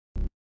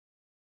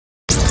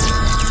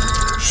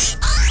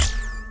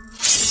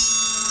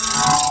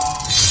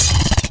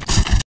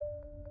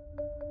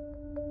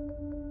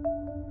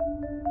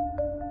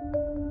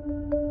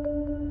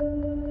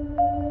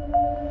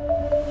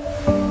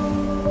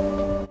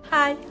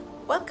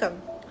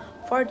Welcome!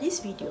 For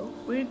this video,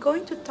 we're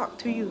going to talk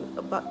to you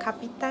about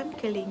Kapitan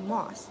Keling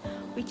Mosque,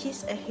 which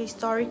is a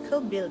historical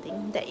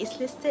building that is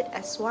listed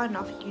as one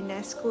of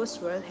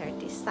UNESCO's World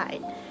Heritage Site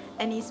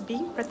and is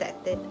being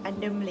protected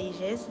under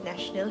Malaysia's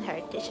National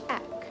Heritage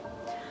Act.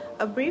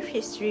 A brief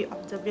history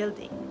of the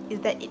building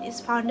is that it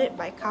is founded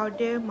by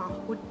Kauder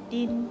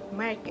Mahuddin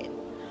Merkan,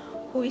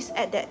 who is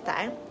at that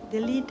time the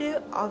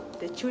leader of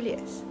the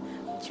Julius.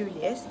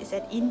 Julius is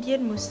an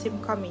Indian Muslim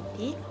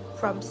community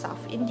from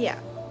South India.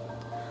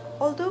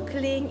 Although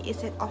Keling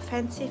is an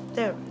offensive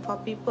term for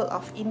people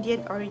of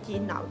Indian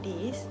origin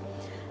nowadays,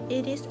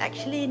 it is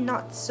actually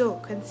not so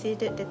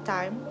considered the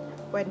time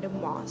when the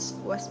mosque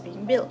was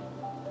being built.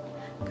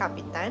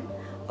 Kapitan,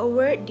 a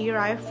word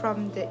derived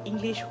from the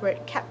English word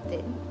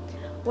captain,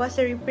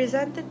 was a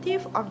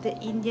representative of the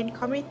Indian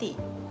community,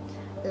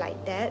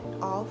 like that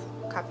of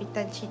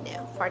Kapitan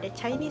China for the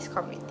Chinese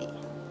community.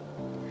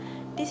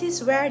 This is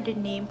where the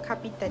name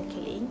Kapitan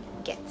Keling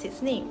gets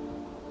its name.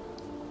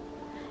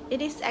 It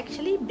is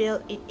actually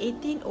built in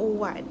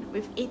 1801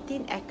 with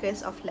 18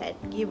 acres of land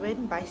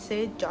given by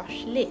Sir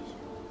George Leith,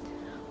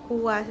 who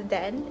was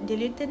then the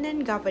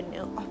Lieutenant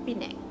Governor of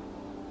Penang.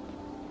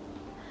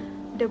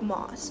 The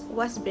mosque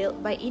was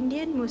built by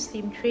Indian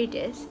Muslim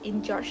traders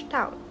in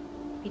Georgetown,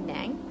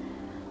 Penang,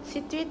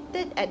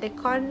 situated at the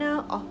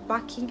corner of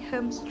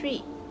Buckingham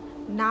Street,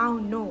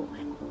 now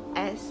known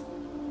as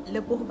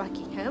Lebuh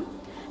Buckingham,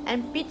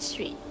 and Pitt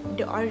Street,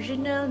 the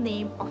original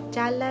name of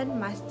Jalan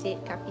Masjid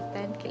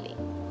Kapitan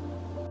Keling.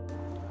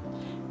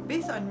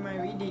 Based on my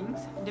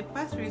readings, the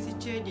past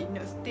researcher did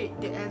not state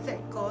the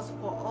exact cost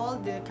for all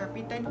the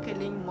Kapitan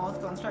Keling Mosque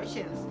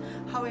constructions.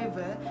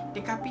 However, the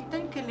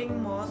Kapitan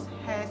Keling Mosque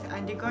has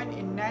undergone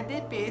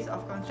another phase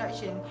of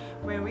construction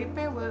when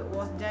repair work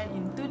was done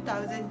in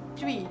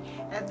 2003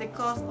 at the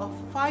cost of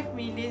 5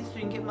 million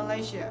ringgit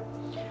Malaysia.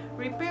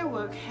 Repair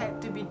work had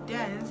to be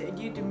done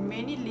due to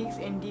many leaks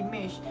and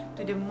damage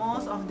to the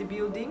most of the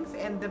buildings,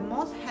 and the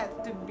mosque had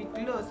to be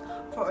closed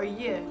for a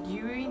year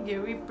during the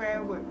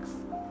repair works.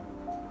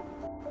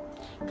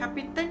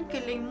 Kapitan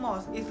Keling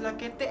Mosque is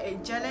located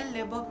at Jalan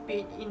Lebuh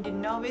Pitt in the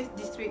northwest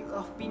district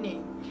of Penang,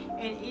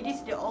 and it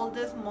is the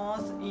oldest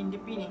mosque in the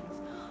Penang.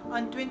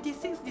 On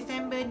 26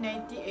 December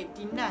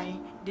 1989,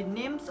 the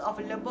names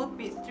of Lebuh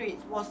Pitt Street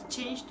was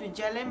changed to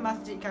Jalan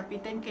Masjid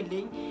Kapitan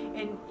Keling,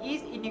 and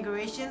its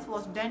inauguration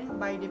was done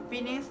by the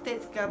Penang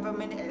State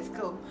Government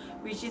Exco,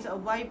 which is a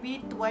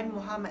YB Tuan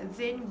Muhammad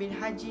Zain bin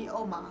Haji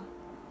Omar.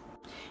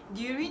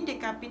 During the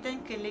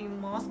Kapitan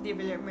Keling Mosque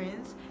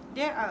developments,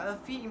 there are a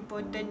few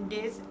important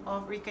dates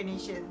of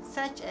recognition,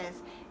 such as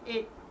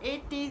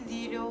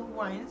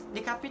 1801,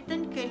 the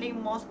Kapitan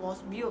Keling Mosque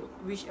was built,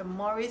 which a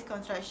Morris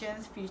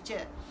constructions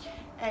feature.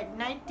 At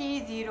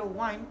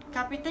 1901,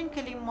 Kapitan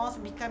Keling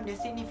Mosque became the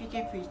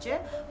significant feature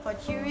for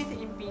tourists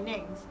in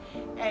Penang.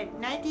 At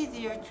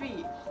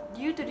 1903,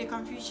 due to the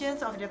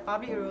confusions of the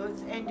public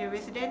roads and the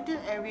residential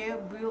area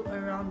built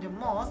around the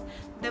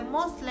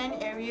mosque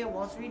land area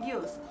was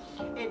reduced.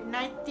 At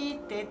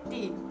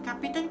 1913,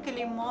 Kapitan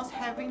Keling Mosque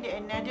having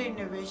another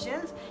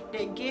innovations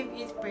that gave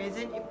its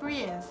present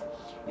appearance.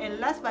 And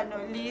last but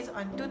not least,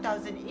 on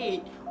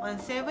 2008, on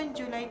 7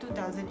 July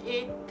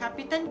 2008,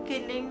 Kapitan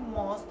Keling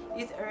Mosque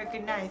is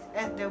recognized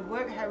as the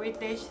World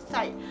Heritage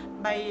Site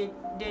by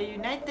the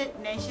United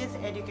Nations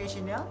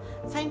Educational,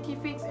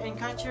 Scientific and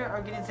Cultural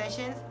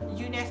Organizations,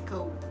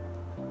 UNESCO.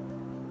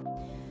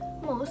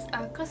 Mosques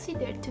are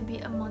considered to be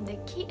among the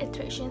key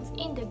attractions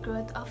in the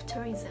growth of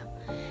tourism.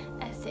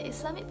 As the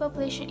Islamic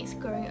population is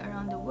growing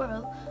around the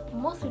world,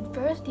 mosques with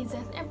various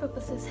designs and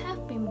purposes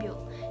have been built.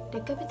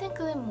 The Kapitan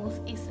Keling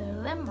Mosque is a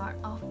landmark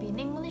of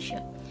Penang,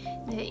 Malaysia.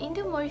 The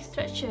Indo-Moorish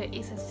structure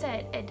is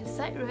set at the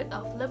side road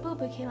of Lebuh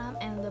Buckingham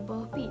and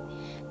Lebuh Pitt.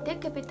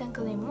 The Kapitan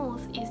Keling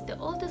Mosque is the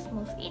oldest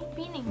mosque in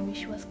Penang,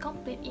 which was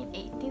completed in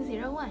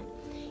 1801.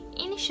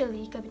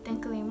 Initially,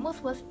 Kapitan Keling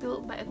Mosque was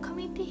built by a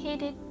committee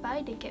headed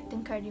by the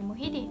Captain Kauder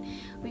Mahuddin,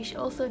 which is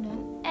also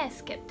known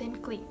as Captain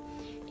Keling.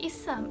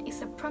 Islam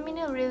is a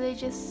prominent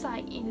religious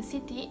site in the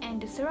city,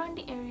 and the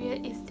surrounding area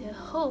is the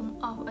home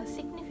of a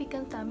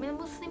significant Tamil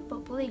Muslim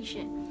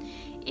population.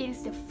 It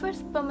is the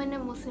first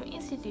permanent Muslim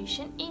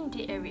institution in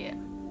the area.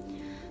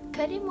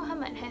 Kauder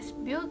Muhammad has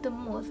built the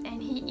mosque,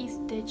 and he is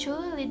the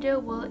Chula leader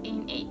while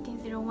in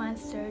 1801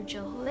 Sir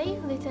George Leith,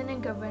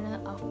 Lieutenant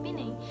Governor of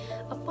Penang,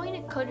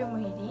 appointed Kauder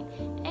Mahuddin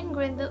and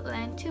granted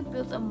land to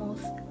build a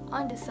mosque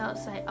on the south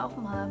side of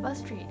Malabar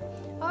Street,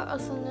 or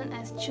also known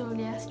as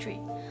Chulia Street.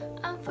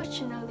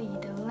 Unfortunately,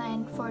 the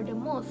land for the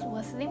mosque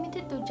was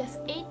limited to just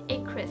 8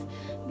 acres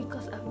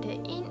because of the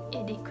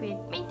inadequate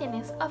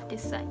maintenance of the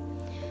site.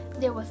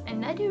 There was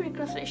another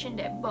reconstruction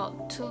that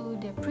brought to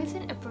the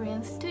present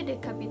appearance to the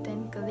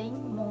Kapitan Keling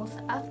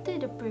Mosque after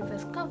the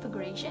previous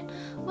configuration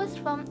was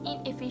found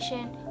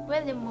inefficient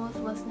when the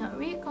mosque was not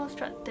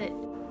reconstructed.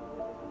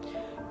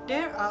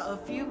 There are a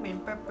few main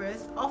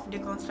purposes of the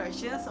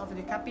constructions of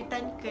the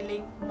Kapitan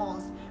Keling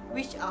Mosque,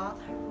 which are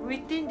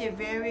retain the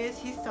various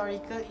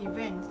historical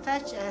events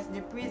such as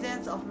the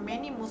presence of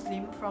many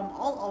Muslims from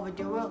all over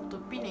the world to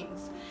Penang.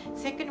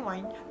 Second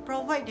one,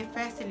 provide the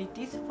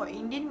facilities for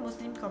Indian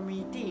Muslim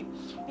community.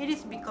 It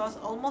is because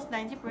almost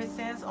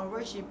 90% of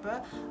worshippers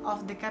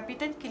of the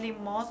Kapitan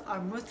Keling Mosque are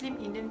Muslim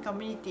Indian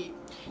community.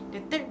 The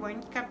third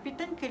one,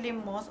 Kapitan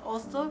Keling Mosque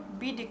also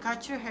be the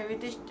cultural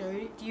heritage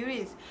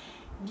tourist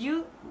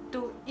due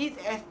to its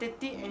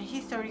aesthetic and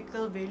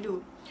historical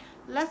value.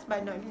 Last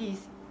but not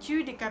least,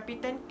 through the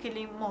Kapitan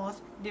Keling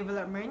Mosque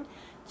development,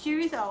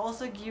 tourists are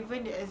also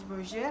given the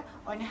exposure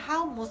on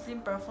how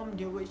Muslims perform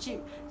their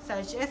worship,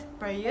 such as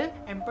prayer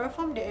and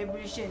perform the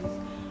ablutions,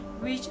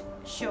 which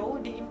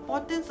show the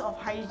importance of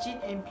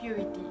hygiene and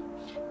purity.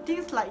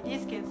 Things like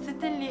this can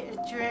certainly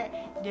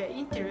attract their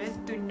interest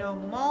to know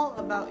more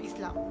about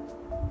Islam.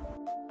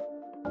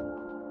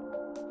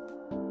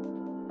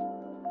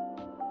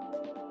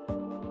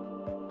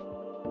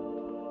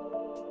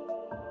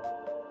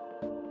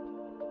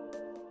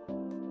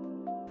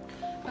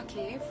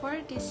 Okay, for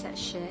this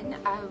session,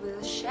 I will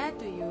share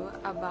to you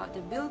about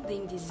the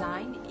building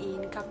design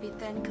in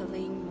Kapitan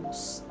Keling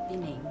Mosque,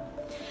 Penang.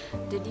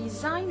 The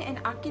design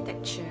and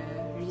architecture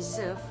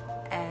reserved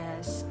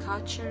as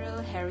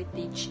cultural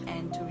heritage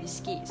and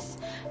tourist keys.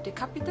 The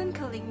Kapitan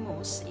Keling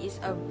Mosque is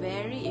a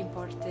very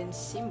important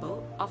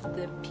symbol of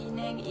the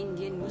Penang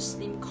Indian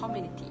Muslim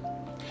community.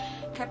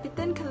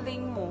 Kapitan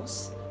Keling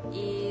Mosque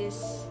is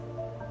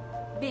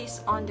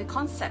based on the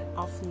concept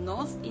of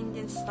North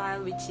Indian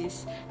style, which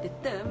is the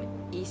term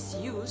is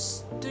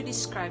used to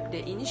describe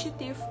the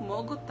initiative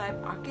Mughal type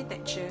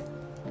architecture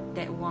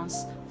that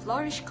once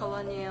flourished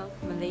colonial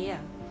Malaya.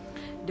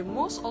 The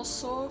mosque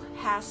also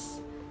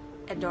has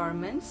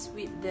adornments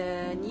with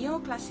the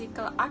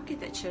neoclassical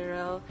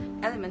architectural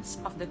elements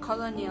of the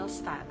colonial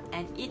style,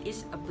 and it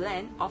is a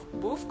blend of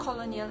both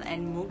colonial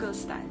and Mughal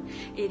style.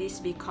 It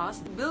is because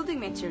the building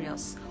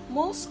materials,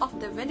 most of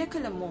the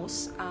vernacular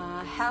mosques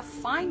have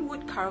fine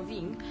wood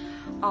carving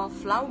of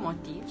flower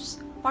motifs,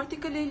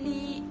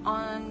 particularly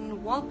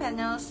on wall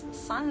panels,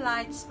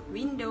 sunlights,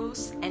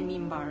 windows, and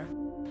mimbar.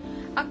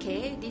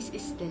 Okay, this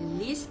is the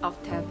list of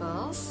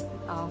tables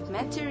of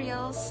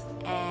materials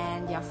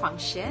and their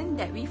function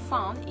that we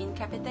found in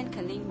Kapitan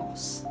Keling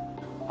Mosque.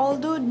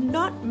 Although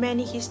not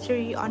many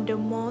history on the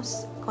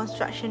mosque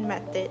construction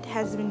method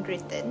has been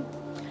written,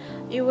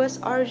 it was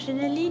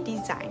originally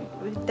designed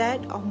with that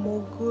of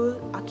Mughal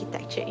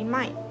architecture in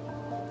mind.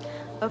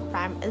 A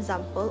prime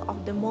example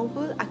of the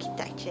Mughal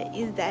architecture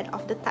is that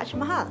of the Taj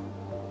Mahal.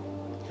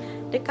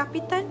 The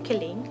Kapitan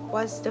Keling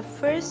was the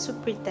first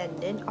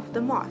superintendent of the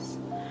mosque,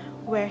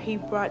 where he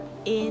brought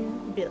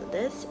in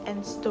builders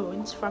and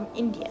stones from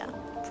India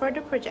for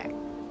the project.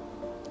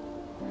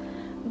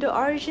 The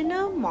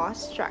original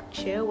mosque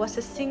structure was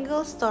a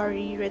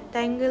single-story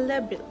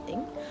rectangular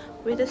building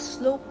with a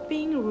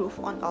sloping roof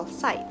on all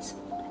sides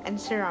and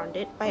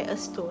surrounded by a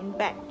stone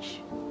bench.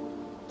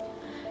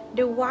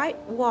 The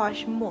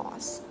whitewashed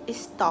mosque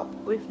is topped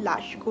with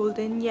large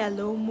golden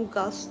yellow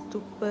Mughal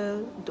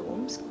stupa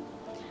domes,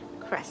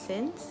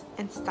 crescents,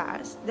 and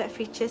stars that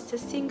features the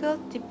single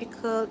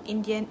typical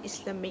Indian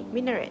Islamic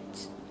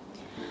minarets.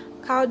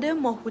 Kauder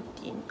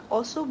Mohuddin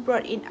also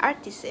brought in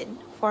artisans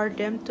for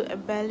them to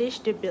embellish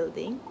the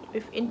building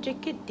with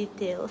intricate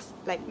details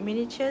like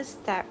miniature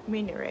step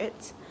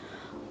minarets,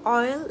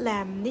 oil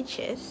lamp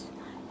niches,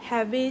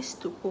 heavy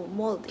stucco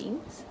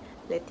moldings,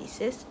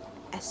 lattices,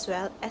 as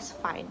well as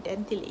fine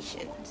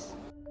ventilations.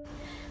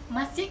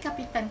 Masjid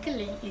Kapitan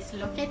Keling is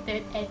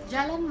located at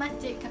Jalan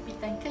Masjid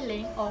Kapitan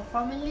Keling, or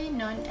formerly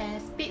known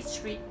as Pitt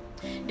Street.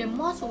 The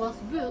mosque was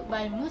built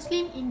by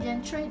Muslim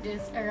Indian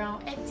traders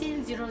around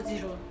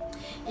 1800.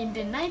 In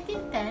the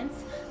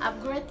 1910s,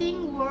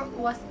 upgrading work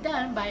was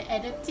done by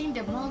adapting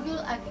the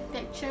Mughal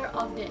architecture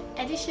of the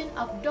addition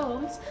of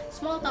domes,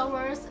 small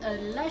towers, a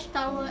large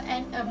tower,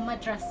 and a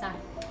madrasah.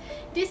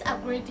 This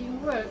upgrading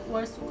work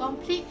was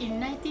complete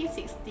in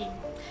 1960.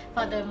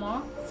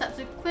 Furthermore,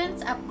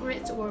 subsequent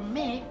upgrades were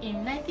made in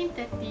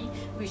 1930,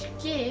 which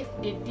gave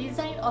the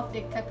design of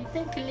the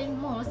Kapitan Keling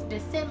Mosque the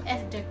same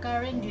as the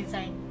current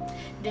design.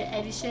 The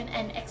addition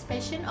and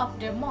expansion of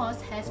the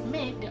mosque has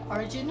made the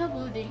original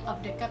building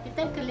of the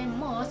Kapitan Keling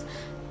Mosque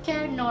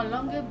can no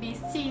longer be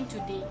seen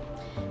today.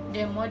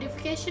 The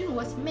modification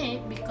was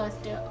made because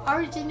the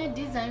original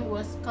design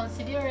was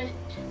considered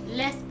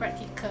less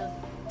practical.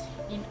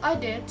 In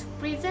order to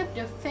preserve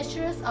the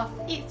features of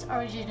its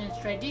original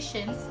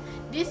traditions,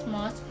 this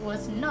mosque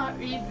was not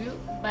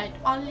rebuilt but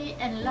only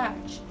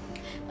enlarged.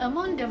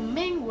 Among the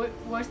main work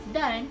was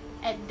done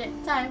at that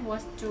time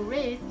was to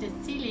raise the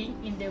ceiling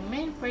in the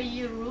main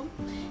prayer room,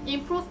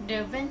 improve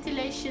the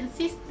ventilation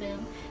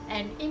system,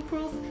 and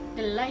improve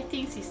the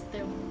lighting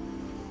system.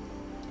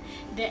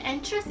 The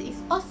entrance is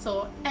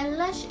also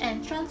enlarged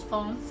and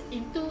transformed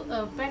into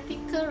a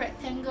vertical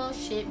rectangle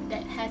shape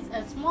that has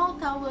a small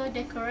tower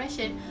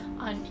decoration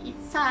on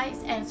its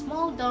sides and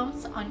small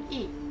domes on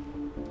it.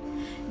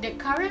 The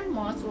current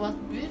mosque was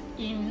built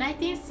in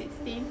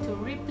 1916 to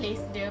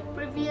replace the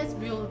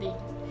building.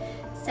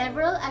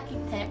 Several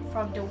architects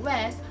from the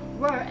West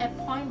were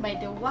appointed by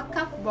the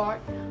Waqf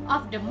Board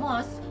of the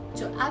mosque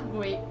to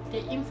upgrade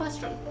the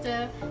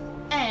infrastructure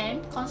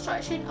and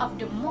construction of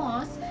the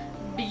mosque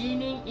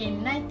beginning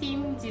in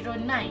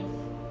 1909.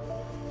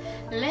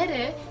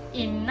 Later,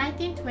 in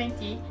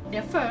 1920,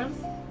 the firm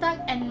Stark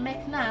and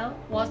McNeil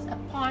was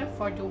appointed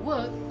for the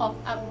work of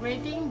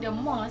upgrading the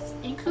mosque,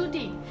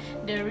 including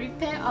the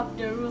repair of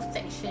the roof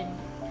section.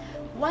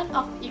 One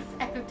of its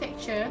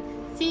architecture,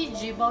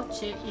 C.G.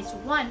 Boucher, is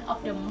one of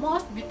the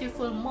most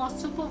beautiful mosque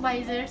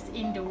supervisors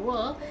in the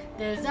world,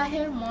 the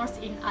Zahir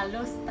Mosque in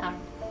Al-Star.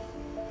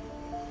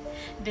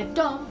 The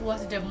dome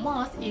was the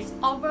mosque is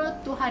over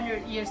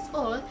 200 years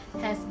old,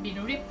 has been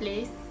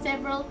replaced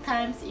several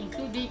times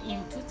including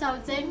in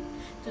 2000,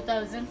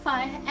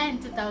 2005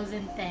 and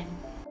 2010.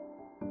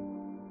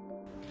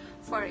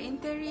 For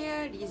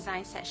interior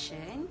design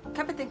section,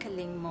 Kapitan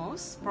Keling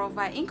Mosque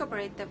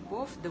incorporated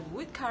both the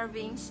wood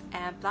carvings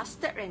and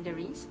plaster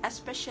renderings,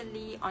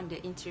 especially on the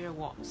interior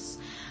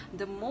walls.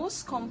 The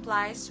mosque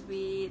complies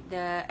with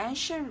the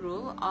ancient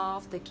rule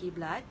of the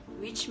Qiblat,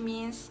 which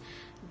means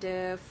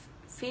the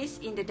face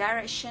in the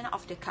direction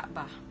of the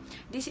Kaabah.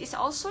 This is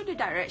also the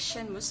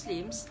direction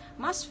Muslims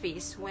must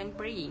face when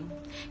praying.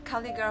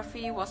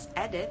 Calligraphy was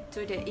added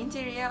to the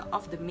interior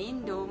of the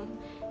main dome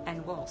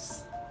and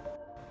walls.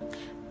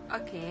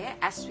 Okay,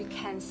 as we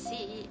can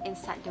see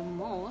inside the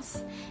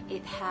mosque,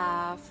 it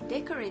have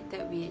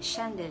decorated with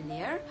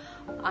chandelier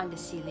on the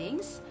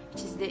ceilings,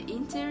 which is the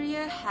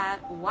interior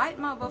had white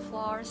marble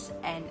floors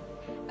and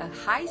a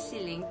high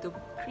ceiling to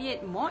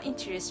create more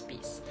interior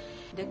space.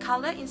 The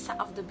color inside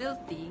of the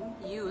building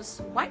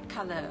use white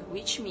color,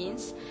 which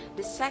means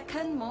the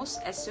second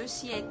most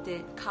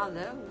associated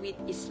color with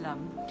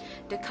Islam.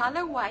 The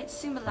color white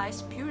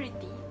symbolizes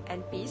purity and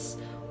peace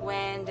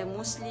when the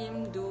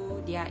Muslims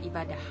do their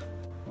ibadah.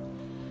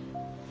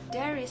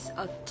 There is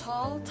a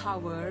tall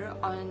tower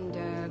on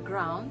the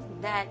ground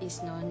that is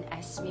known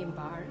as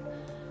Mimbar,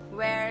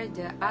 where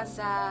the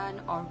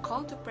azan or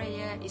call to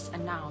prayer is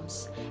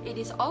announced. It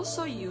is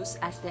also used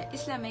as the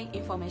Islamic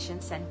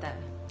Information Center.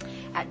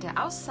 At the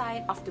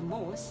outside of the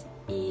mosque,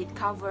 it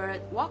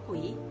covered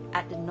walkway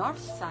at the north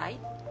side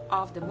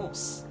of the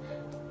mosque.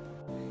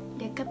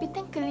 The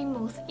Kapitan Keling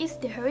Mosque is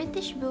the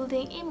heritage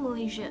building in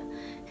Malaysia,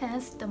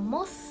 hence the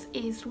mosque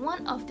is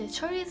one of the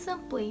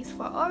tourism places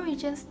for all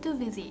regions to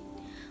visit.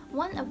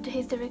 One of the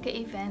historical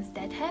events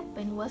that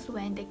happened was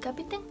when the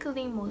Kapitan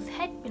Keling Mosque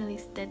had been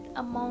listed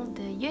among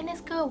the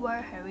UNESCO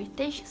World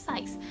Heritage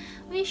Sites,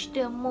 which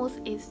the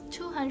mosque is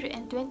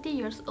 220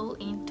 years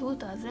old in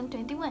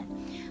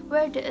 2021,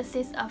 where the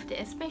assist of the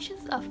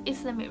expansions of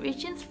Islamic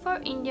regions for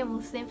Indian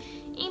Muslims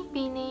in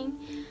Penang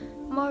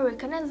more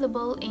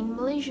recognizable in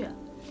Malaysia.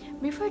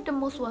 Before the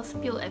mosque was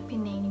built at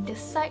Penang, the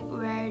site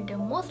where the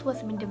mosque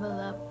was being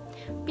developed,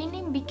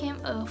 Penang became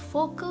a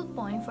focal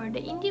point for the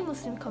Indian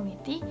Muslim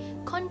community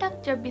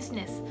conduct their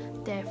business.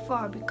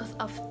 Therefore, because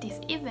of this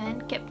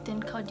event, Captain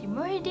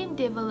MOHD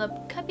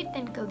developed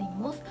Kapitan Keling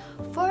Mosque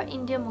for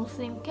Indian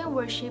Muslim can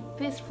worship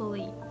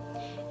peacefully.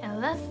 And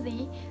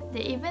lastly,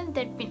 the event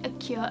that been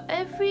occur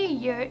every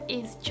year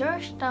is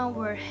Georgetown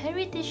World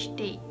Heritage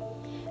Day.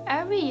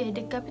 Every year,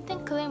 the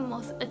Kapitan Keling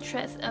Mosque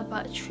attracts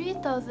about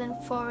 3,000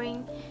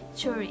 foreign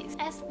tourists,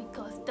 as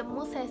because the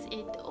mosque has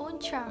its own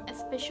charm,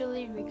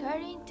 especially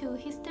regarding to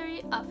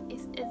history of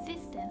its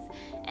existence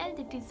and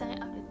the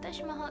design of the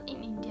Taj Mahal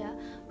in India,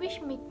 which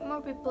make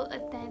more people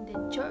attend the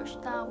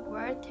Georgetown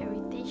World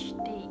Heritage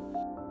Day.